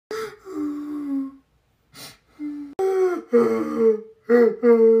What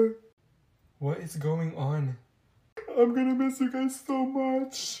is going on? I'm gonna miss you guys so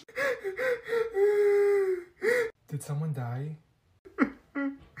much. Did someone die?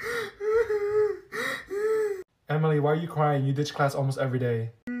 Emily, why are you crying? You ditch class almost every day.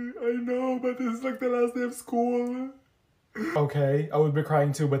 I know, but this is like the last day of school. Okay, I would be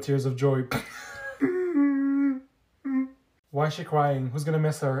crying too, but tears of joy. Why is she crying? Who's gonna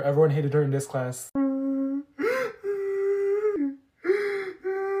miss her? Everyone hated her in this class.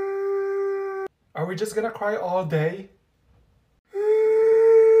 Are we just gonna cry all day?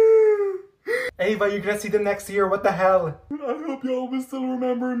 Ava, you're gonna see them next year. What the hell? I hope y'all will still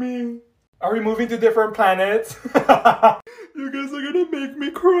remember me. Are we moving to different planets? You guys are gonna make me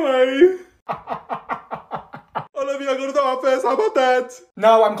cry. Olivia, go to the office. How about that?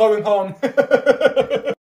 No, I'm going home.